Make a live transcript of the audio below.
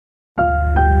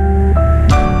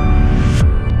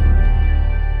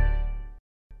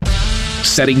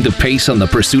setting the pace on the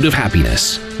pursuit of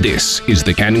happiness. This is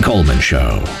The Ken Coleman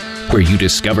Show, where you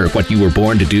discover what you were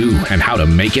born to do and how to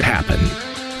make it happen.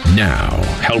 Now,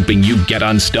 helping you get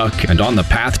unstuck and on the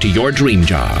path to your dream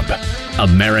job,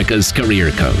 America's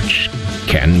career coach,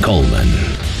 Ken Coleman.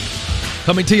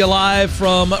 Coming to you live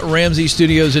from Ramsey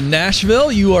Studios in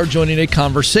Nashville, you are joining a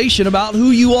conversation about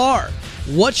who you are,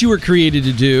 what you were created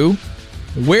to do,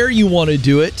 where you want to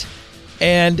do it,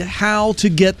 and how to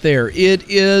get there. It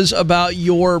is about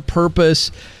your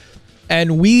purpose,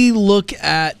 and we look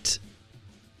at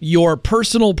your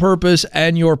personal purpose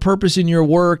and your purpose in your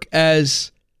work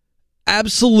as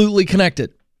absolutely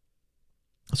connected.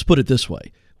 Let's put it this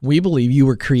way. We believe you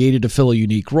were created to fill a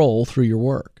unique role through your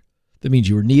work. That means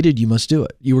you were needed, you must do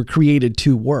it. You were created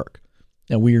to work.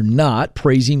 Now, we are not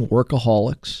praising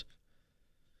workaholics.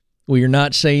 We are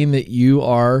not saying that you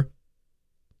are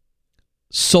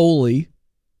solely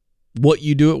what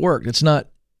you do at work. It's not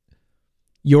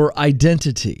your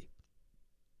identity.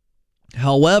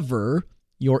 However,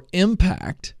 your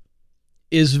impact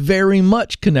is very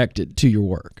much connected to your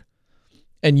work.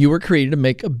 And you were created to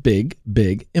make a big,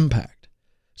 big impact.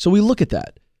 So we look at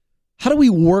that. How do we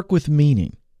work with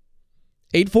meaning?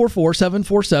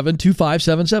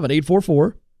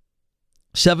 844-747-2577.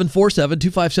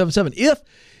 844-747-2577. If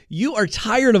you are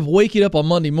tired of waking up on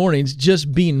Monday mornings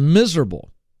just being miserable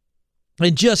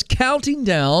and just counting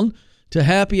down to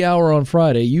happy hour on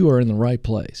Friday, you are in the right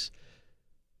place.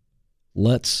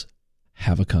 Let's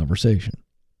have a conversation.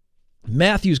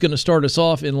 Matthew's going to start us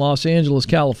off in Los Angeles,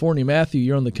 California. Matthew,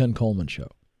 you're on the Ken Coleman Show.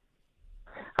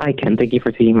 Hi, Ken. Thank you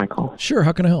for taking my call. Sure.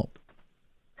 How can I help?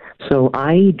 So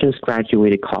I just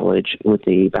graduated college with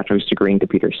a bachelor's degree in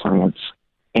computer science.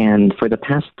 And for the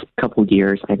past couple of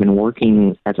years, I've been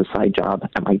working as a side job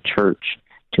at my church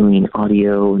doing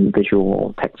audio and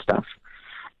visual tech stuff.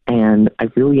 And I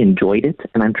really enjoyed it.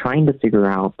 And I'm trying to figure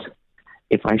out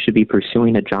if I should be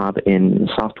pursuing a job in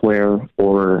software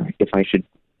or if I should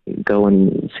go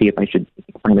and see if I should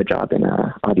find a job in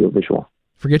audiovisual.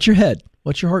 Forget your head.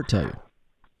 What's your heart tell you?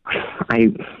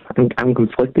 I'm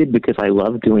conflicted because I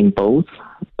love doing both,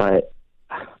 but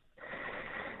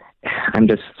I'm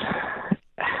just...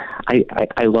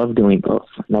 I love doing both.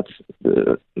 That's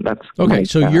okay.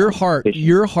 So your heart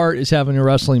is having a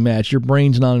wrestling match. Your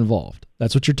brain's not involved.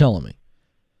 That's what you're telling me.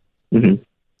 Mm-hmm.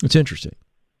 It's interesting.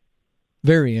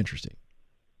 Very interesting.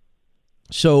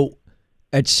 So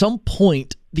at some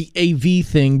point, the AV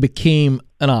thing became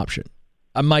an option.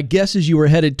 My guess is you were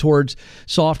headed towards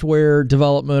software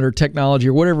development or technology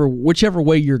or whichever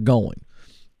way you're going,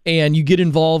 and you get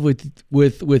involved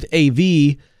with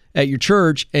AV at your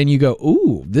church, and you go,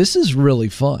 ooh, this is really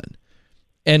fun.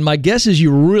 And my guess is you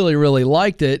really, really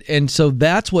liked it, and so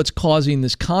that's what's causing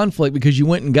this conflict because you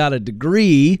went and got a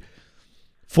degree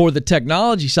for the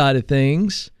technology side of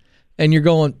things, and you're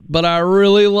going, but I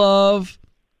really love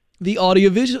the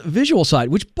audio-visual side,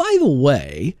 which, by the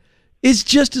way, is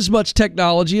just as much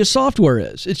technology as software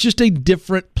is. It's just a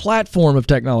different platform of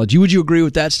technology. Would you agree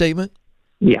with that statement?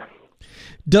 Yeah.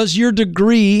 Does your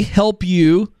degree help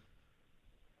you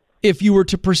if you were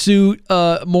to pursue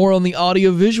more on the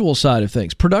audio-visual side of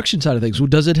things, production side of things?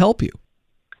 Does it help you?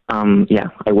 Yeah,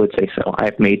 I would say so.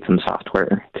 I've made some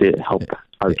software to help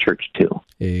our church too.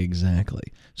 Exactly.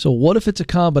 So what if it's a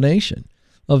combination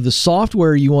of the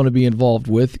software you want to be involved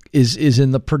with is in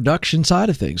the production side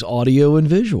of things, audio and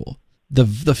visual?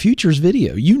 The future's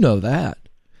video. You know that.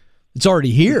 It's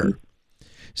already here. Mm-hmm.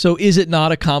 So is it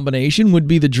not a combination? Would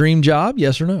be the dream job?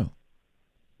 Yes or no?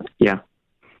 Yeah.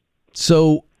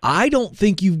 So I don't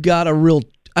think you've got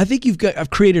I've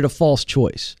created a false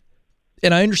choice.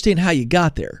 And I understand how you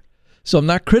got there. So I'm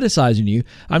not criticizing you.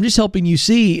 I'm just helping you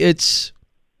see it's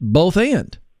both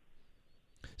and.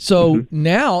 So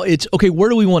now it's, okay, where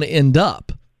do we want to end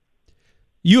up?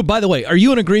 You, by the way, are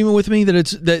you in agreement with me that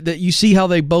it's that you see how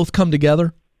they both come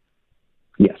together?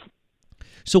 Yes.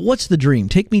 So what's the dream?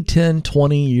 Take me 10,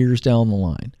 20 years down the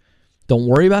line. Don't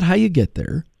worry about how you get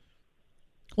there.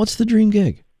 What's the dream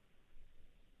gig?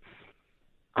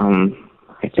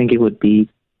 I think it would be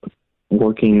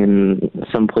working in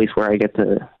some place where I get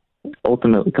to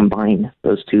ultimately combine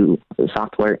those two, the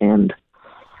software and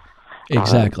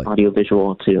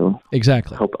audiovisual to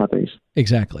help others.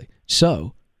 Exactly.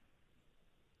 So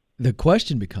the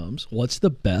question becomes, what's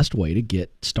the best way to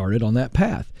get started on that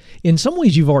path? In some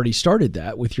ways, you've already started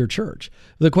that with your church.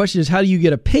 The question is, how do you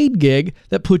get a paid gig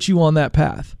that puts you on that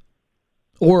path?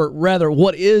 Or rather,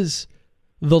 what is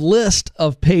the list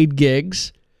of paid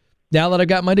gigs now that I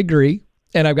got my degree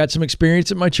and I've got some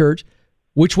experience at my church?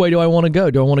 Which way do I want to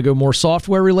go? Do I want to go more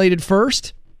software related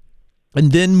first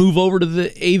and then move over to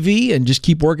the AV and just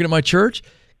keep working at my church?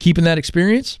 keeping that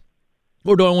experience?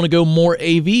 Or do I want to go more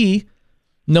AV,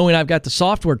 knowing I've got the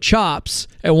software chops,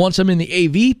 and once I'm in the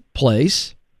AV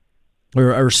place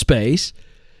or space,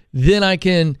 then I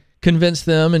can convince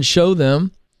them and show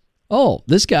them, oh,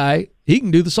 this guy, he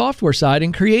can do the software side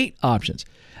and create options.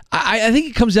 I think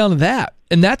it comes down to that,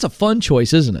 and that's a fun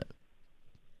choice, isn't it?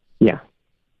 Yeah.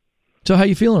 So how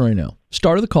you feeling right now?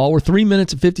 Start of the call. We're 3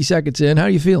 minutes and 50 seconds in. How are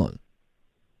you feeling?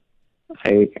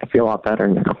 I feel a lot better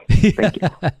now. Thank you.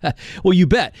 Well, you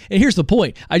bet. And here's the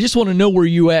point. I just want to know where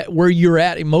you're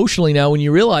at emotionally now when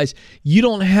you realize you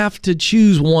don't have to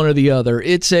choose one or the other.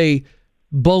 It's a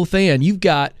both and. You've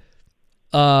got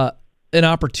an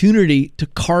opportunity to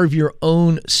carve your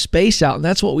own space out, and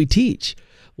that's what we teach.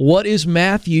 What is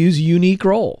Matthew's unique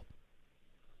role?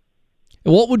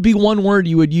 And what would be one word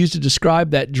you would use to describe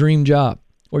that dream job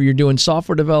where you're doing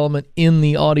software development in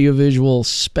the audiovisual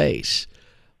space?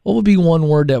 What would be one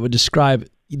word that would describe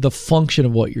the function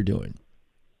of what you're doing?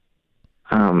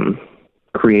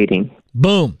 Creating.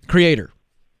 Boom. Creator.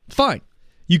 Fine.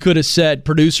 You could have said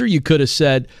producer. You could have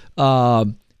said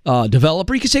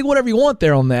developer. You could say whatever you want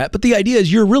there on that. But the idea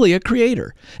is you're really a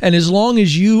creator. And as long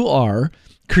as you are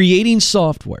creating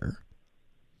software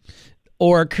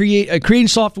or creating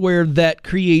software that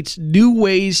creates new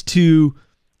ways to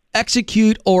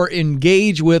execute or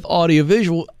engage with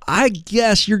audiovisual, I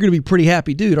guess you're going to be pretty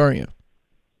happy dude, aren't you?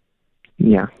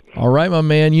 Yeah. All right, my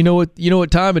man. You know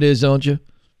what time it is, don't you?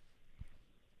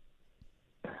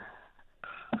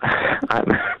 I'm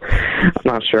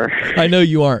not sure. I know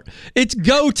you aren't. It's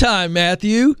go time,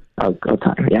 Matthew. Oh, go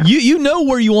time, yeah. You know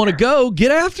where you want to go.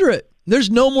 Get after it. There's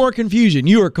no more confusion.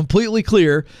 You are completely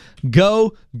clear.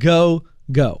 Go, go,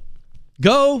 go.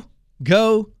 Go,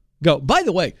 go, go. By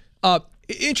the way,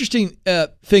 interesting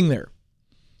thing there.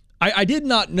 I did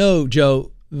not know,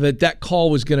 Joe, that call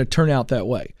was going to turn out that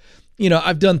way. You know,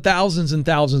 I've done thousands and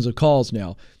thousands of calls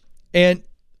now, and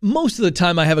most of the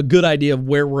time I have a good idea of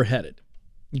where we're headed.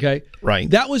 Okay? Right.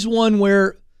 That was one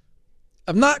where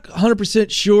I'm not 100%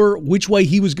 sure which way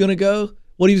he was going to go,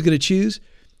 what he was going to choose.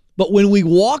 But when we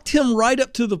walked him right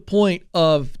up to the point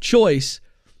of choice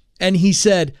and he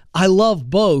said, I love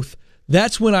both,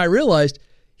 that's when I realized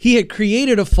he had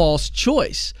created a false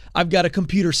choice. I've got a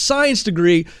computer science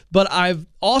degree, but I've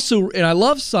also, and I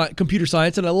love computer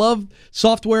science and I love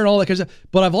software and all that kind of stuff,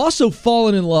 but I've also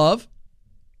fallen in love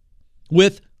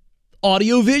with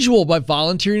audiovisual by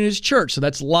volunteering in his church. So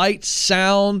that's light,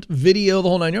 sound, video, the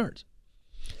whole nine yards.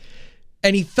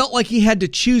 And he felt like he had to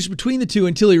choose between the two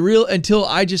until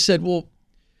I just said, well,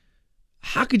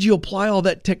 how could you apply all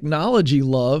that technology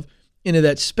love into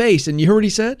that space? And you heard what he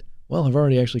said? Well, I've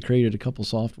already actually created a couple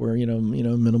software,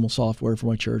 minimal software for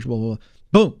my church, blah, blah, blah.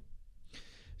 Boom.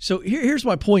 So here's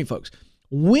my point, folks.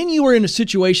 When you are in a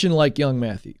situation like young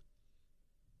Matthew,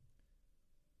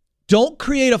 don't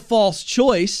create a false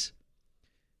choice.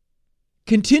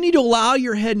 Continue to allow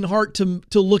your head and heart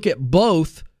to look at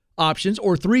both options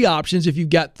or three options if you've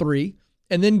got three,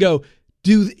 and then go,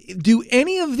 do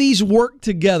any of these work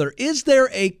together? Is there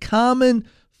a common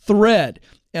thread?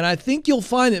 And I think you'll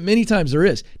find that many times there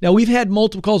is. Now, we've had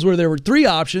multiple calls where there were three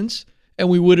options and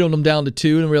we whittled them down to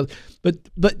two.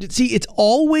 But see, it's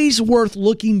always worth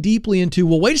looking deeply into,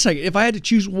 well, wait a second. If I had to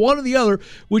choose one or the other,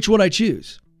 which would I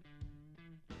choose?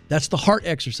 That's the heart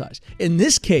exercise. In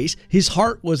this case, his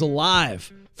heart was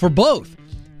alive for both.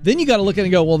 Then you got to look at it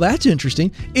and go, well, that's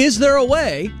interesting. Is there a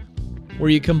way where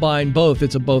you combine both?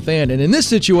 It's a both and. And in this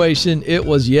situation, it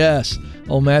was yes.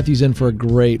 Oh, Matthew's in for a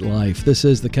great life. This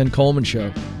is the Ken Coleman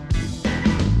Show.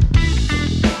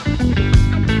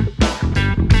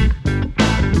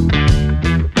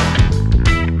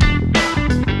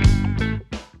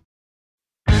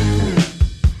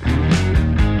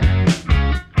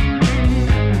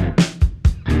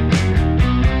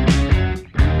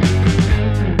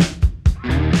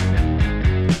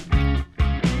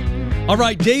 All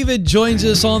right, David joins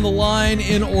us on the line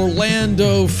in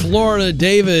Orlando, Florida.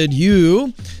 David,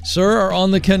 you, sir, are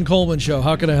on the Ken Coleman Show.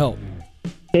 How can I help?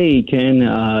 Hey, Ken.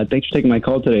 Thanks for taking my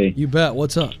call today. You bet.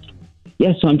 What's up?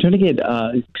 Yeah, so I'm trying to get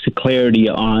some clarity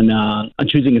on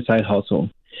choosing a side hustle.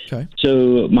 Okay.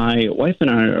 So my wife and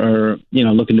I are,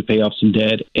 looking to pay off some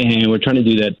debt, and we're trying to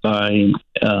do that by,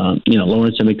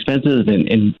 lowering some expenses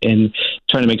and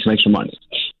trying to make some extra money.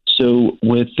 So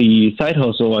with the side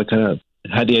hustle, I kind of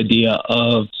had the idea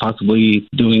of possibly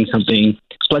doing something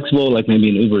flexible, like maybe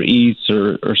an Uber Eats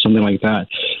or something like that,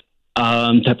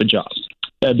 type of job.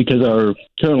 Because our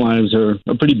current lives are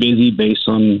pretty busy based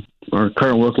on our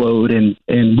current workload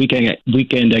and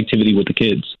weekend activity with the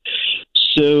kids.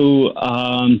 So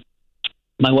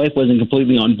my wife wasn't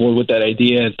completely on board with that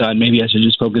idea and thought maybe I should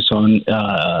just focus on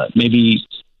maybe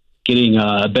getting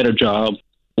a better job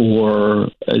or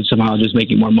somehow just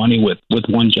making more money with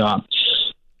one job.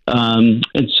 And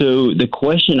so the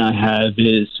question I have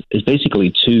is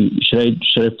basically two. Should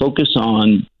I focus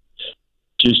on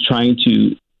just trying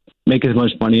to make as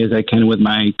much money as I can with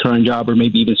my current job, or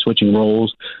maybe even switching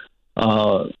roles?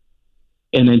 And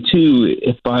then two,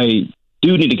 if I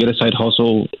do need to get a side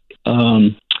hustle,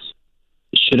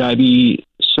 should I be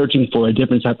searching for a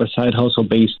different type of side hustle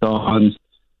based on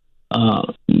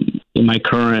in my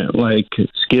current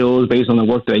skills, based on the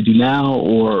work that I do now,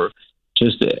 or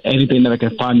just anything that I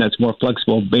can find that's more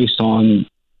flexible based on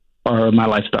my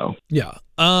lifestyle? Yeah.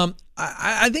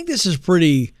 I think this is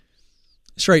pretty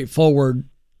straightforward,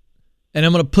 and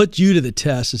I'm going to put you to the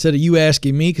test instead of you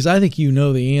asking me, because I think you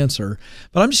know the answer.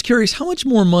 But I'm just curious, how much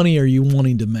more money are you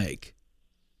wanting to make?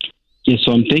 Yeah,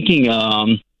 so I'm thinking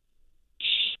I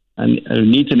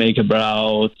need to make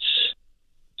about,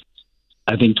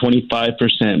 I think,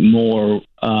 25% more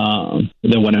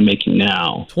than what I'm making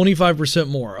now. 25%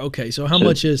 more. Okay, so how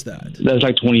much is that? That's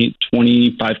like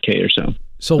 25K or so.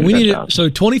 So we need it. So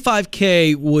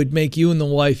 25K would make you and the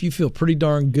wife, you feel pretty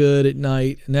darn good at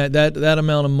night, and that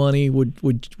amount of money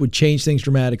would change things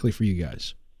dramatically for you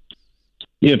guys.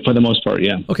 Yeah, for the most part,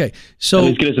 yeah. Okay, so at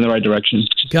least get us in the right direction.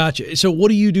 Gotcha. So what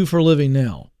do you do for a living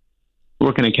now?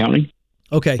 Work in accounting.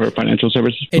 Okay. For financial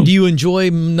services. And do you enjoy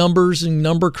numbers and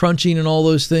number crunching and all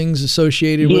those things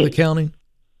associated with accounting?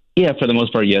 Yeah, for the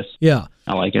most part, yes. Yeah.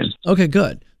 I like it. Okay,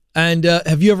 good. And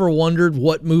have you ever wondered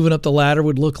what moving up the ladder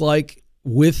would look like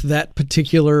with that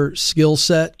particular skill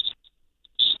set?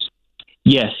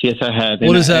 Yes, I have.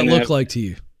 What does that look like to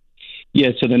you?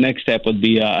 Yeah, so the next step would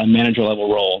be a manager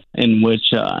level role, in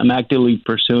which I'm actively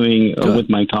pursuing with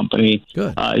my company.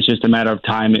 Good. It's just a matter of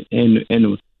time in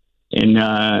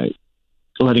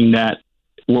letting that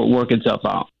work itself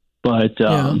out. But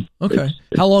okay.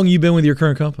 How long have you been with your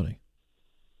current company?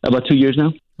 About 2 years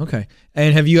now. Okay.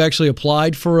 And have you actually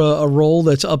applied for a role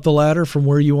that's up the ladder from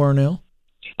where you are now?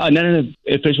 Not an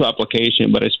official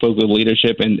application, but I spoke with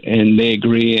leadership, and they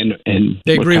agree. And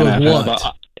they agree with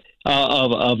what?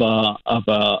 Of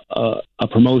a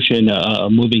promotion,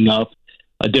 moving up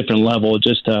a different level.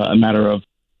 Just a matter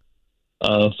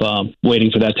of waiting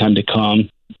for that time to come.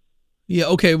 Yeah.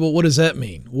 Okay. Well, what does that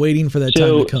mean? Waiting for that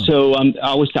time to come. So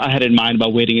I had in mind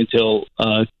about waiting until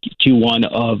Q1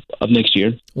 of next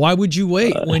year. Why would you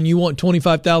wait when you want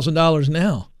 $25,000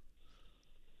 now?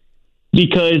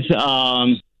 Because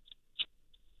I've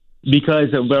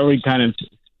already kind of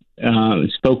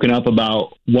spoken up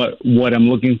about what I'm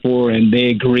looking for, and they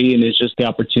agree, and it's just the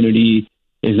opportunity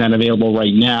is not available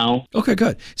right now. Okay,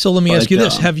 good. So let me ask you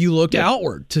this. Have you looked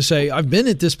outward to say, I've been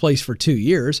at this place for 2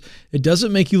 years. It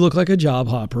doesn't make you look like a job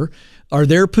hopper. Are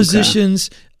there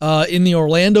positions in the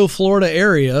Orlando, Florida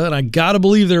area, and I got to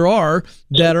believe there are,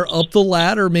 that are up the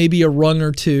ladder, maybe a rung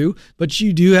or two, but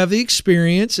you do have the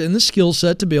experience and the skill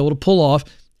set to be able to pull off?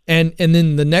 And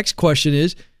then the next question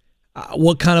is,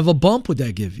 what kind of a bump would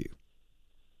that give you?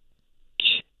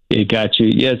 Yeah, got you.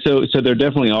 Yeah, so there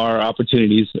definitely are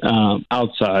opportunities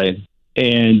outside,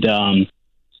 and I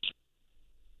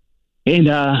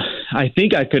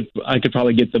think I could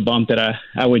probably get the bump that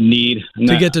I would need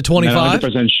to get to 25. I'm not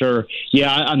 100% sure.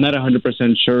 Yeah, I'm not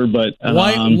 100% sure, but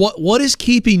why? What is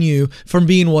keeping you from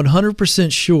being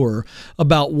 100% sure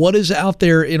about what is out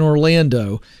there in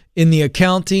Orlando in the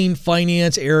accounting,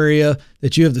 finance area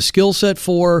that you have the skill set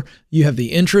for, you have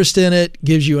the interest in it,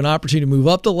 gives you an opportunity to move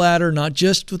up the ladder, not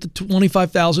just with the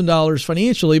 $25,000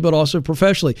 financially, but also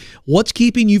professionally? What's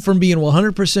keeping you from being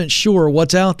 100% sure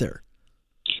what's out there?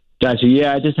 Gotcha.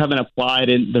 Yeah, I just haven't applied,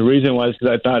 and the reason was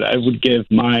because I thought I would give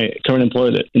my current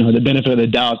employer the benefit of the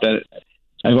doubt that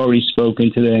I've already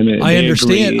spoken to them. And I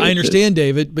understand,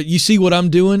 David, but you see what I'm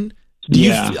doing?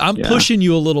 I'm pushing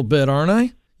you a little bit, aren't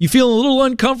I? You feeling a little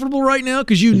uncomfortable right now?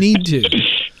 Because you need to.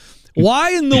 Why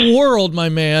in the world, my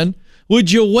man,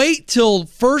 would you wait till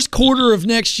first quarter of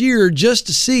next year just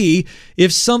to see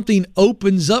if something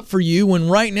opens up for you, when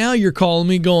right now you're calling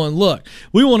me going, look,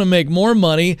 we want to make more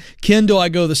money. Ken, do I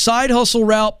go the side hustle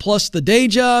route plus the day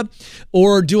job,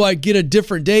 or do I get a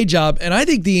different day job? And I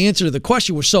think the answer to the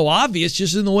question was so obvious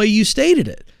just in the way you stated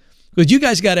it. Because you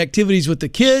guys got activities with the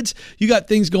kids. You got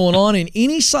things going on, and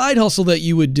any side hustle that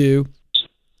you would do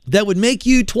that would make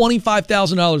you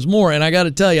 $25,000 more. And I got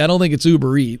to tell you, I don't think it's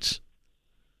Uber Eats.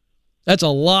 That's a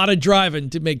lot of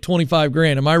driving to make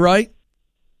 $25,000. Am I right?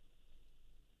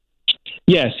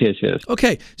 Yes.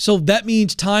 Okay. So that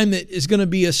means time that is going to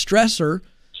be a stressor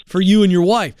for you and your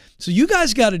wife. So you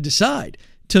guys got to decide.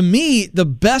 To me, the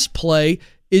best play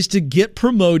is to get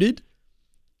promoted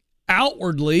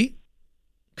outwardly,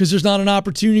 because there's not an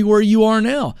opportunity where you are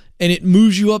now. And it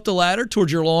moves you up the ladder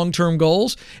towards your long-term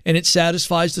goals, and it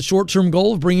satisfies the short-term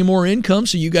goal of bringing more income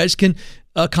so you guys can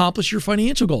accomplish your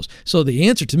financial goals. So the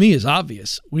answer to me is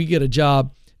obvious. We get a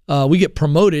job, we get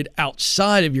promoted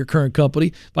outside of your current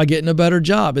company by getting a better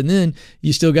job. And then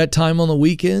you still got time on the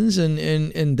weekends,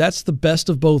 and that's the best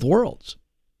of both worlds.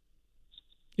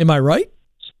 Am I right?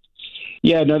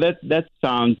 Yeah, no, that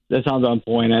sounds on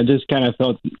point. I just kind of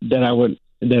felt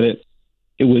that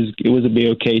it would be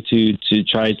okay to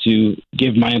try to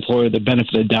give my employer the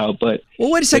benefit of the doubt. But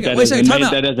wait a second. Time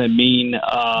out. That doesn't mean.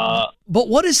 But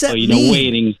what does that mean?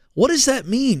 Waiting. What does that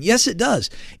mean? Yes, it does.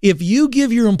 If you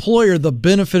give your employer the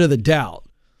benefit of the doubt,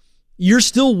 you're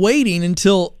still waiting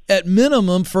until at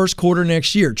minimum first quarter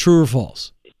next year. True or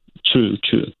false? True.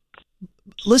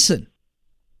 Listen.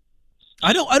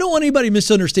 I don't want anybody to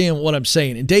misunderstand what I'm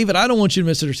saying. And David, I don't want you to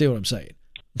misunderstand what I'm saying.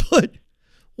 But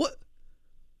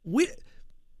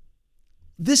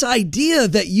this idea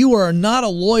that you are not a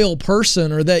loyal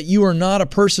person or that you are not a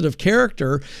person of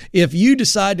character, if you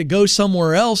decide to go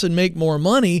somewhere else and make more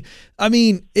money, I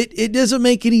mean, it doesn't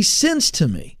make any sense to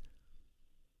me.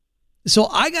 So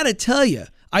I got to tell you,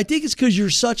 I think it's because you're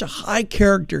such a high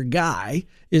character guy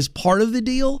is part of the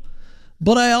deal.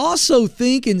 But I also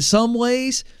think in some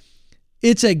ways,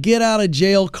 it's a get out of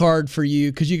jail card for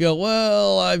you because you go,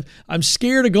 well, I'm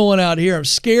scared of going out here. I'm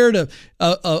scared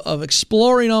of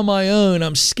exploring on my own.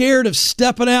 I'm scared of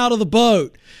stepping out of the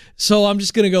boat. So I'm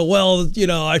just going to go, well,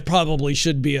 I probably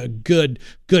should be a good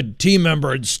team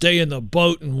member and stay in the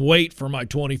boat and wait for my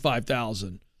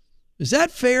 $25,000. Is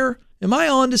that fair? Am I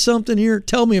on to something here?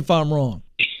 Tell me if I'm wrong.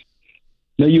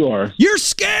 No, you are. You're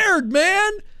scared,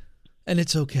 man. And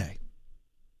it's okay.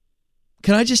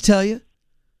 Can I just tell you?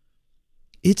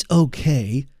 It's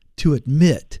okay to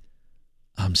admit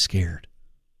I'm scared.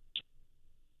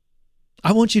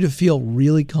 I want you to feel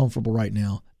really comfortable right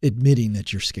now admitting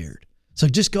that you're scared. So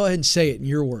just go ahead and say it in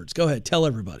your words. Go ahead. Tell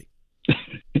everybody.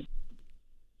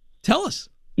 Tell us.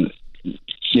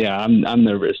 Yeah, I'm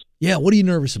nervous. Yeah, what are you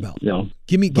nervous about? No,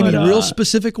 give me real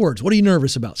specific words. What are you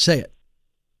nervous about? Say it.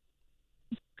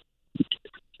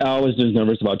 I was just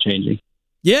nervous about changing.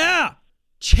 Yeah.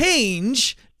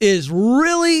 Change is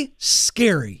really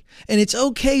scary. And it's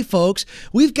okay, folks.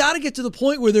 We've got to get to the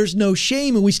point where there's no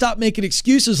shame and we stop making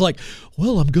excuses like,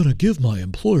 well, I'm going to give my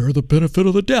employer the benefit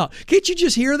of the doubt. Can't you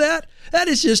just hear that? That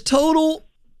is just total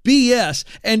BS.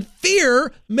 And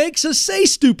fear makes us say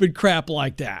stupid crap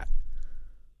like that.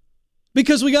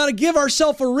 Because we got to give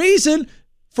ourselves a reason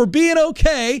for being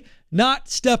okay, not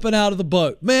stepping out of the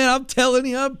boat. Man, I'm telling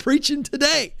you, I'm preaching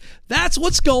today. That's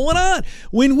what's going on.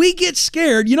 When we get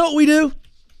scared, you know what we do?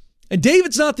 And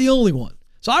David's not the only one.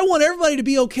 So I want everybody to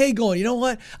be okay going, you know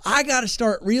what? I got to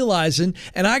start realizing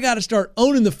and I got to start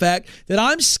owning the fact that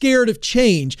I'm scared of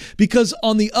change because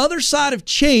on the other side of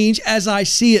change, as I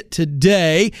see it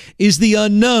today, is the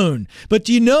unknown. But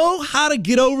do you know how to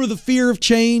get over the fear of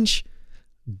change?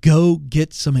 Go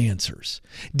get some answers.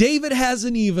 David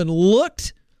hasn't even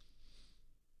looked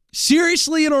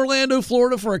seriously in Orlando,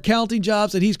 Florida for accounting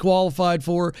jobs that he's qualified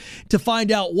for to find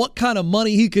out what kind of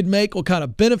money he could make, what kind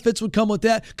of benefits would come with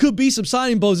that. Could be some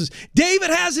signing bonuses. David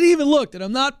hasn't even looked, and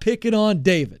I'm not picking on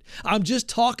David. I'm just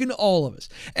talking to all of us.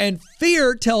 And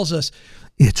fear tells us,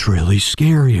 it's really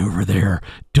scary over there.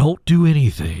 Don't do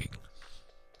anything.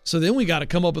 So then we got to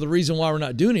come up with a reason why we're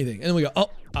not doing anything. And then we go, oh,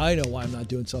 I know why I'm not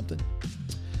doing something.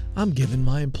 I'm giving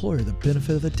my employer the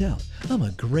benefit of the doubt. I'm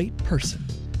a great person.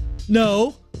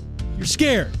 No, you're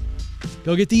scared.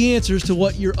 Go get the answers to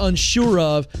what you're unsure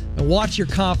of and watch your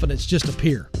confidence just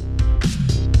appear.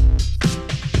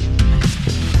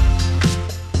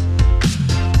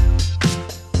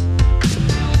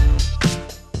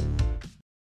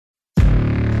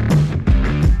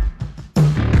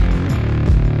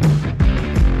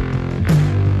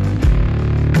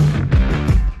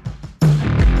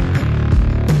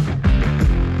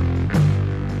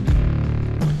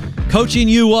 Coaching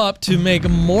you up to make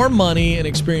more money and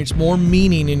experience more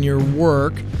meaning in your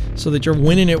work so that you're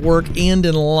winning at work and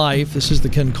in life. This is the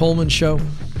Ken Coleman Show.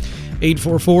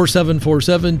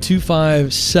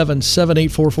 844-747-2577,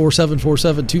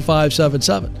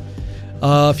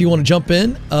 844-747-2577. If you want to jump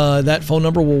in, that phone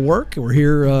number will work. We're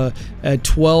here at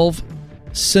 12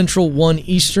 Central, 1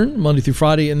 Eastern, Monday through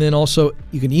Friday. And then also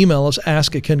you can email us,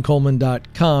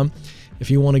 ask@kencoleman.com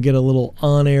if you want to get a little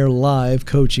on-air live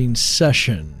coaching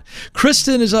session.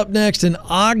 Kristen is up next in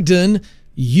Ogden,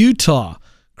 Utah.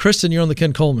 Kristen, you're on the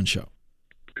Ken Coleman Show.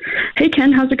 Hey,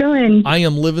 Ken, how's it going? I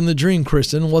am living the dream,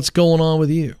 Kristen. What's going on with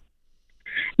you?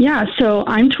 Yeah, so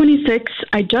I'm 26.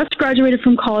 I just graduated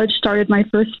from college, started my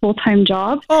first full-time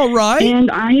job. All right. And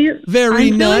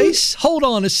Very nice. Hold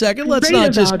on a second. Let's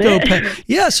not just go past.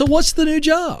 Yeah, so what's the new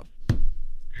job?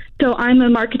 So I'm a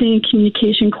marketing and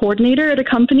communication coordinator at a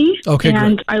company. Okay,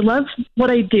 and great. I love what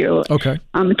I do. Okay.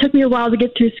 It took me a while to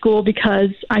get through school because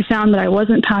I found that I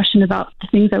wasn't passionate about the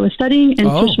things I was studying and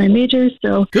switched my majors.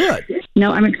 So good.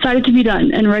 I'm excited to be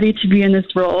done and ready to be in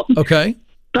this role. Okay.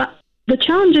 But the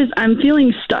challenge is I'm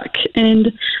feeling stuck,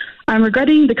 and I'm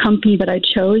regretting the company that I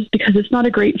chose because it's not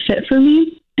a great fit for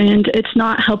me, and it's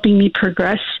not helping me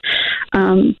progress.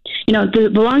 The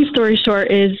long story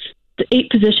short is the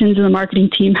 8 positions in the marketing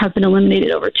team have been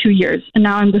eliminated over 2 years, and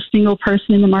now I'm the single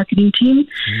person in the marketing team.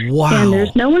 Wow. And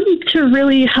there's no one to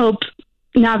really help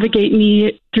navigate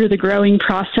me through the growing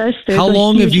process. There's How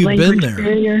long have you been there?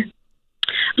 Barrier.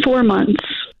 4 months.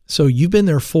 So you've been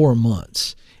there 4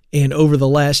 months, and over the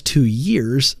last 2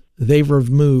 years, they've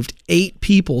removed 8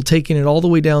 people, taking it all the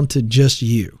way down to just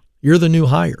you. You're the new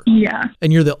hire. Yeah.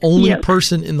 And you're the only Yep.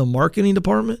 person in the marketing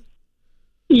department?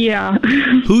 Yeah.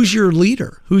 Who's your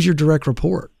leader? Who's your direct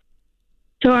report?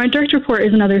 So our direct report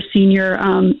is another senior,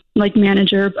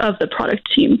 manager of the product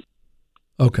team.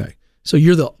 Okay. So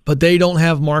but they don't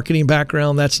have marketing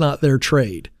background. That's not their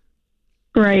trade.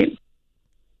 Right.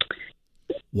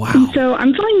 Wow. And so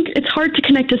I'm feeling it's hard to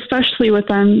connect, especially with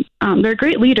them. They're a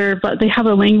great leader, but they have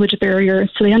a language barrier.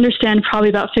 So they understand probably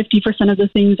about 50% of the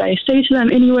things I say to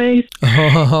them anyways.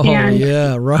 Oh, And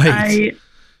yeah, right.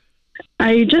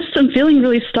 I just am feeling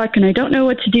really stuck, and I don't know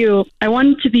what to do. I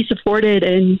wanted to be supported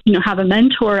and, have a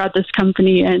mentor at this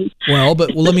company. And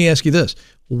But let me ask you this.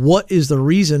 What is the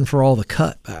reason for all the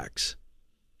cutbacks?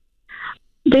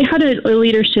 they had a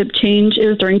leadership change. It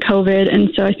was during COVID.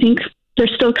 And so I think they're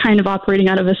still kind of operating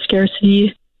out of a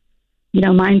scarcity,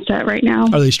 mindset right now.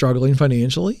 Are they struggling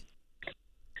financially?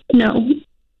 No.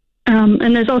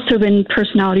 And there's also been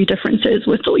personality differences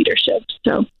with the leadership.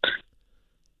 So,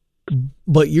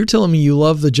 but you're telling me you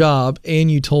love the job, and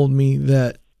you told me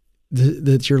that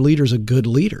that your leader's a good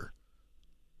leader.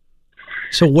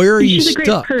 So where are you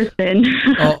stuck? She's a great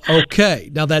person. Okay,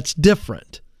 now that's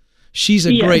different. She's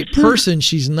a great person.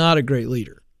 She's not a great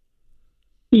leader.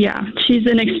 Yeah, she's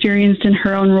inexperienced in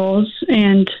her own roles,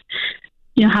 and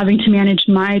having to manage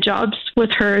my jobs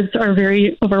with hers are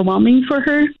very overwhelming for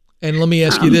her. And let me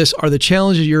ask you this. Are the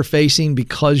challenges you're facing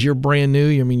because you're brand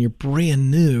new? I mean, you're brand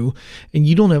new and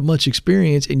you don't have much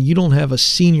experience, and you don't have a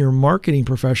senior marketing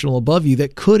professional above you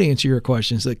that could answer your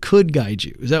questions, that could guide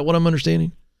you. Is that what I'm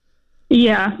understanding?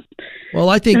 Yeah. Well,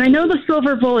 I think... And I know the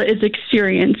silver bullet is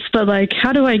experience, but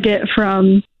how do I get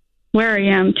from where I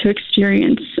am to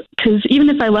experience? Because even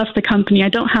if I left the company, I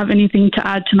don't have anything to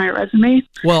add to my resume.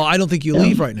 Well, I don't think you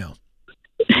leave right now.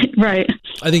 Right.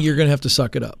 I think you're going to have to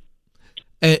suck it up.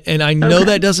 And I know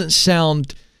that doesn't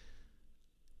sound...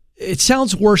 It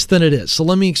sounds worse than it is. So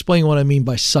let me explain what I mean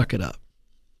by suck it up.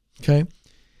 Okay?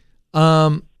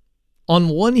 On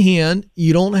one hand,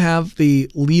 you don't have the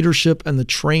leadership and the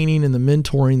training and the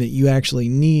mentoring that you actually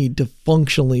need to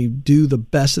functionally do the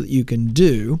best that you can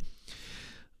do.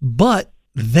 But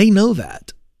they know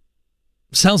that.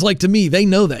 Sounds like to me, they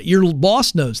know that. Your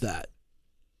boss knows that.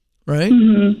 Right?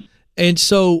 Mm-hmm. And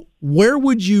so where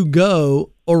would you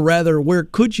go, or rather, where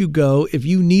could you go if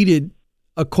you needed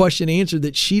a question answered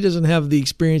that she doesn't have the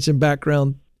experience and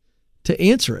background to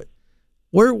answer it?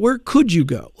 Where could you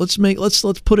go? Let's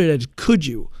put it as could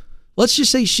you. Let's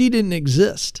just say she didn't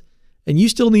exist and you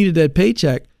still needed that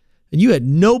paycheck and you had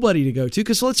nobody to go to,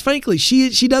 because let's frankly,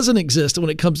 she doesn't exist when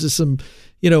it comes to some,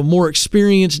 more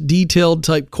experienced, detailed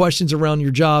type questions around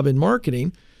your job in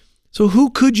marketing. So who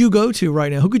could you go to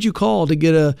right now? Who could you call to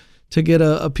get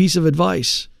a piece of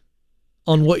advice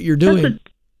on what you're doing?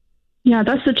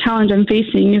 That's the challenge I'm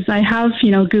facing. Is I have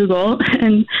Google,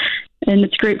 and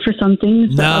it's great for some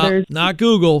things. No, others, not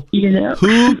Google.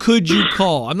 Who could you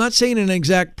call? I'm not saying an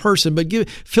exact person, but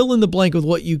fill in the blank with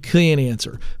what you can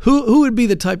answer. Who would be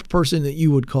the type of person that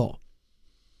you would call?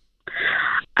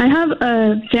 I have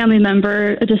a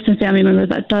distant family member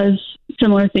that does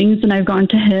similar things, and I've gone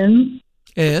to him.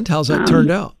 And how's that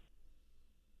turned out?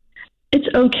 It's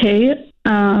okay.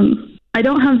 I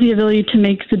don't have the ability to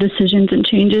make the decisions and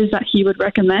changes that he would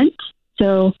recommend,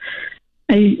 so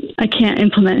I can't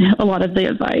implement a lot of the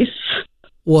advice.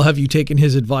 Well, have you taken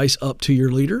his advice up to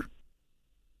your leader?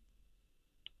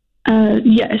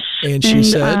 Yes. And she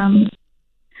said?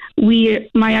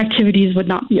 My activities would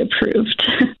not be approved.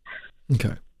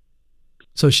 Okay.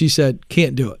 So she said,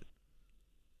 can't do it.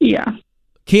 Yeah.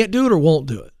 Can't do it or won't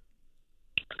do it?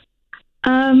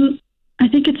 I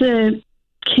think it's a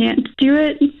can't do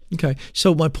it. Okay.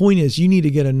 So my point is, you need to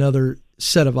get another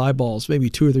set of eyeballs, maybe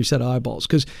 2 or 3 set of eyeballs,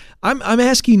 because I'm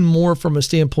asking more from a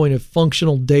standpoint of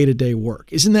functional day-to-day work.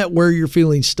 Isn't that where you're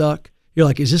feeling stuck? You're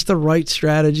like, is this the right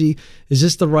strategy? Is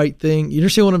this the right thing? You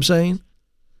understand what I'm saying?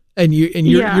 And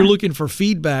you're looking for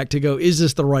feedback to go, is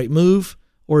this the right move,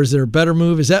 or is there a better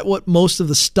move? Is that what most of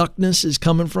the stuckness is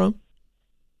coming from?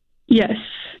 Yes.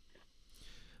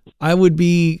 I would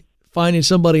be finding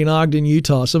somebody in Ogden,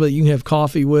 Utah, somebody you can have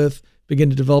coffee with, begin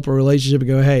to develop a relationship and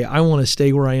go, hey, I want to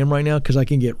stay where I am right now because I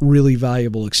can get really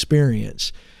valuable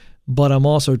experience, but I'm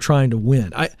also trying to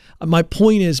win. My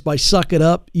point is, by suck it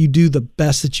up, you do the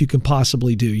best that you can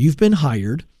possibly do. You've been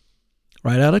hired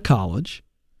right out of college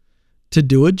to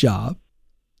do a job,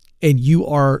 and you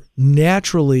are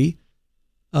naturally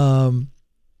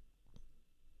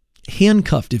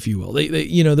handcuffed, if you will.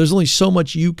 There's only so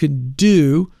much you can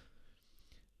do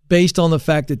based on the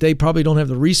fact that they probably don't have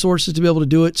the resources to be able to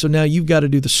do it. So now you've got to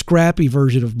do the scrappy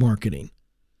version of marketing.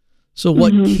 So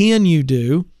what can you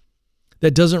do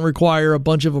that doesn't require a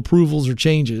bunch of approvals or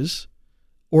changes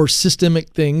or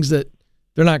systemic things that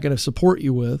they're not going to support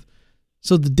you with?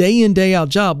 So the day in, day out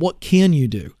job, what can you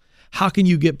do? How can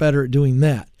you get better at doing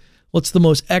that? What's the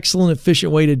most excellent,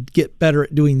 efficient way to get better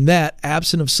at doing that,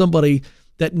 absent of somebody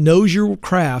that knows your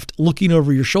craft looking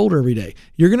over your shoulder every day?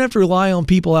 You're going to have to rely on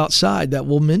people outside that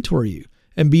will mentor you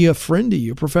and be a friend to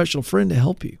you, a professional friend to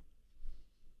help you.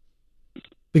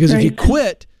 Because if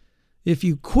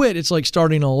you quit, it's like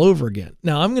starting all over again.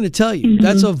 Now, I'm going to tell you,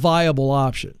 that's a viable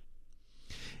option.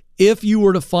 If you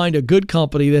were to find a good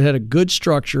company that had a good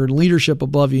structure and leadership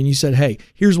above you, and you said, hey,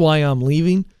 here's why I'm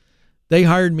leaving. They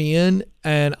hired me in,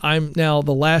 and I'm now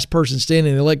the last person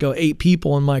standing. They let go 8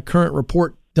 people, and my current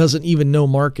report doesn't even know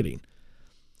marketing.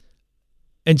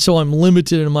 And so I'm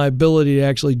limited in my ability to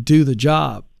actually do the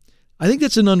job. I think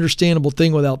that's an understandable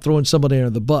thing without throwing somebody under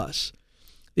the bus.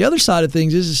 The other side of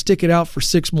things is to stick it out for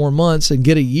 6 more months and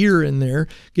get a year in there,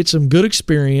 get some good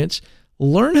experience,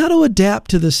 learn how to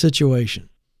adapt to the situation.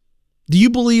 Do you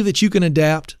believe that you can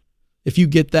adapt if you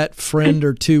get that friend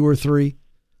or 2 or 3?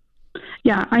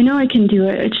 Yeah, I know I can do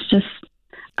it. It's just,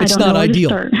 I don't know where to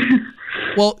start.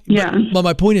 Well, yeah. But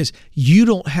my point is, you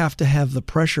don't have to have the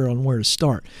pressure on where to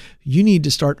start. You need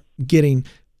to start getting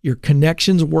your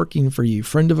connections working for you,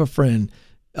 friend of a friend,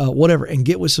 whatever, and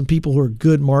get with some people who are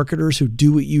good marketers who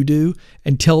do what you do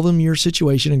and tell them your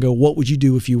situation and go, what would you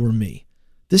do if you were me?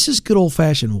 This is good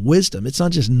old-fashioned wisdom. It's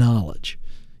not just knowledge.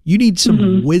 You need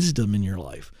some wisdom in your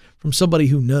life from somebody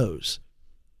who knows.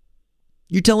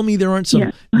 You're telling me there aren't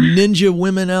some ninja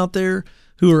women out there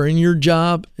who are in your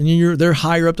job and they're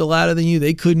higher up the ladder than you.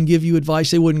 They couldn't give you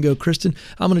advice. They wouldn't go, Kristen,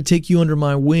 I'm going to take you under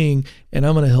my wing and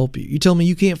I'm going to help you. You tell me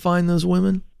you can't find those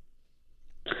women?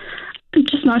 I'm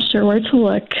just not sure where to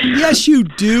look. Yes, you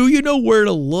do. You know where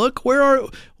to look. Where are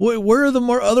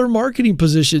the other marketing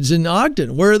positions in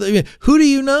Ogden? Who do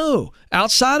you know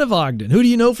outside of Ogden? Who do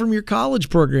you know from your college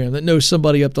program that knows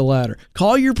somebody up the ladder?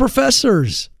 Call your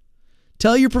professors.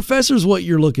 Tell your professors what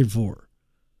you're looking for.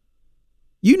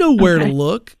 You know where to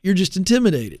look. You're just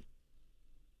intimidated.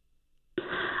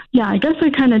 Yeah, I guess I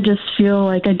kind of just feel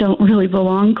like I don't really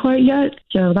belong quite yet,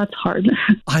 so that's hard.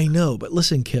 I know, but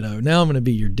listen, kiddo, now I'm going to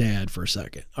be your dad for a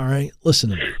second, all right? Listen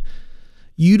to me.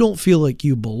 You don't feel like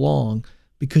you belong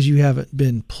because you haven't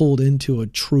been pulled into a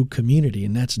true community,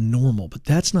 and that's normal, but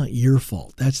that's not your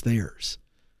fault. That's theirs.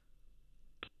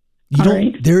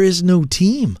 There is no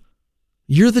team.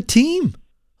 You're the team.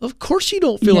 Of course you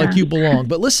don't feel like you belong,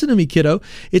 but listen to me, kiddo.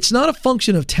 It's not a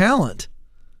function of talent.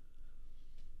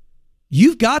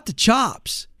 You've got the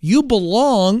chops. You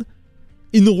belong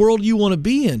in the world you want to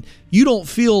be in. You don't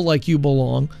feel like you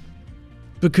belong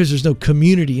because there's no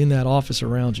community in that office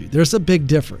around you. There's a big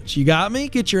difference. You got me?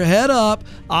 Get your head up,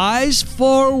 eyes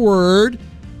forward,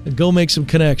 and go make some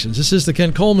connections. This is the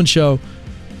Ken Coleman Show.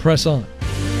 Press on.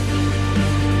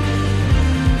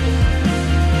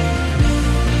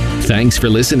 Thanks for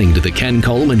listening to the Ken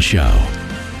Coleman Show.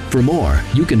 For more,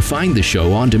 you can find the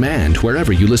show on demand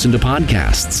wherever you listen to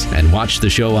podcasts and watch the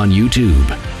show on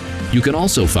YouTube. You can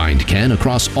also find Ken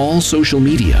across all social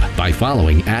media by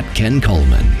following @Ken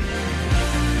Coleman.